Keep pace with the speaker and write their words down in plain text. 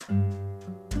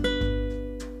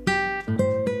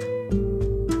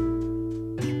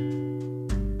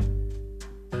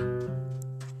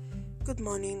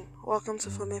Welcome to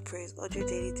For Me Praise Audio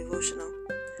Daily Devotional.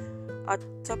 Our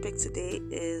topic today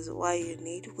is why you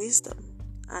need wisdom,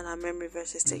 and our memory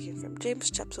verse is taken from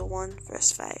James chapter 1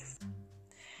 verse 5.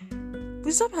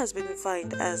 Wisdom has been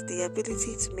defined as the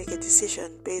ability to make a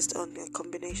decision based on a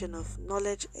combination of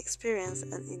knowledge, experience,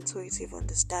 and intuitive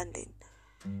understanding.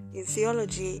 In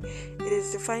theology, it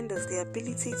is defined as the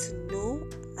ability to know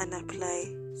and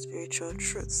apply spiritual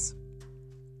truths.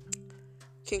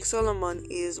 King Solomon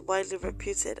is widely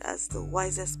reputed as the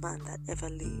wisest man that ever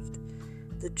lived.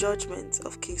 The judgment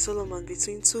of King Solomon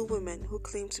between two women who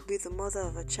claimed to be the mother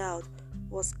of a child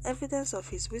was evidence of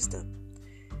his wisdom.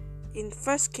 In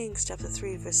 1 Kings chapter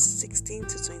 3 verse 16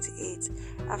 to 28,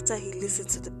 after he listened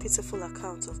to the pitiful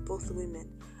account of both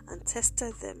women and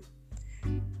tested them,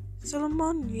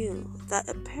 Solomon knew that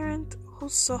a parent who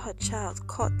saw her child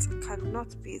caught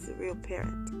cannot be the real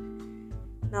parent.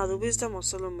 Now, the wisdom of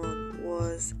Solomon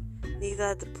was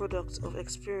neither the product of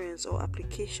experience or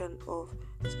application of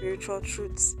spiritual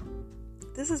truths.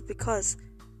 This is because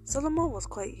Solomon was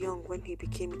quite young when he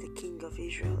became the king of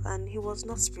Israel, and he was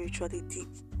not spiritually deep.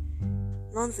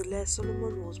 Nonetheless,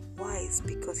 Solomon was wise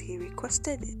because he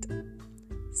requested it.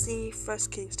 See 1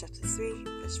 Kings chapter 3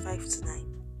 verse 5 to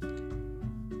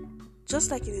 9.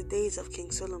 Just like in the days of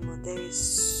King Solomon, there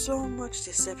is so much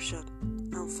deception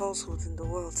and falsehood in the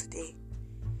world today.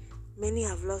 Many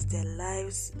have lost their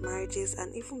lives, marriages,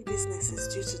 and even businesses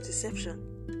due to deception.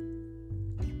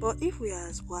 But if we are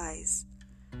as wise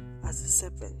as the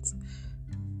serpent,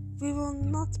 we will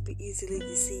not be easily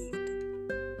deceived.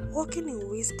 Walking in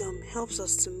wisdom helps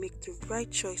us to make the right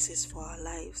choices for our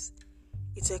lives.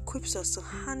 It equips us to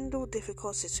handle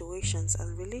difficult situations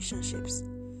and relationships.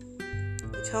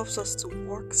 It helps us to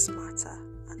work smarter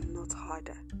and not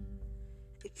harder.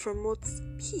 It promotes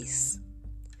peace.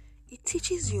 It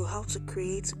teaches you how to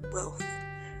create wealth.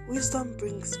 Wisdom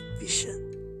brings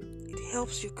vision. It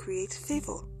helps you create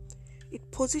favor. It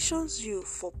positions you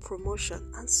for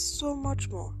promotion and so much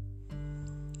more.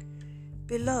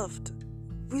 Beloved,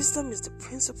 wisdom is the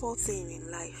principal thing in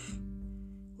life.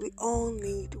 We all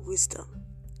need wisdom.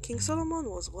 King Solomon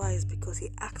was wise because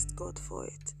he asked God for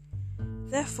it.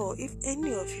 Therefore, if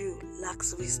any of you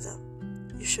lacks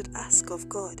wisdom, you should ask of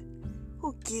God,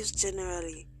 who gives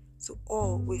generally to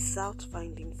all without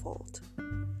finding fault,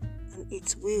 and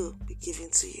it will be given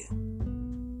to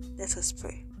you. Let us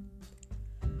pray.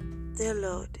 Dear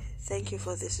Lord, thank you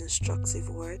for this instructive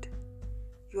word.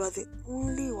 You are the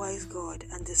only wise God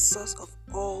and the source of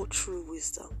all true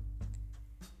wisdom.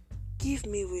 Give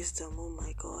me wisdom, oh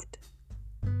my God.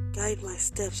 Guide my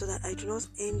steps so that I do not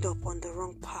end up on the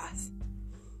wrong path,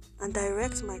 and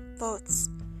direct my thoughts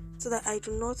so that I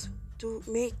do not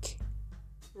make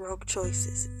wrong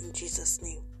choices in Jesus'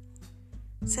 name.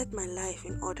 Set my life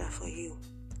in order for you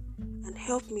and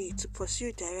help me to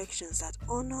pursue directions that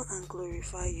honor and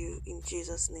glorify you in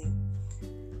Jesus' name.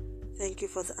 Thank you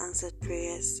for the answered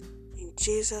prayers. In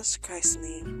Jesus Christ's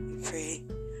name we pray.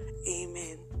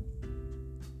 Amen.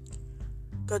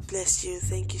 God bless you.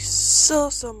 Thank you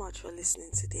so much for listening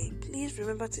today. Please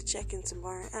remember to check in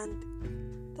tomorrow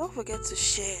and don't forget to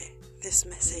share this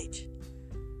message.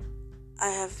 I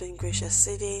have been Gracia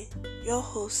Sede, your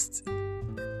host.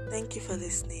 Thank you for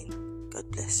listening.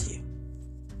 God bless you.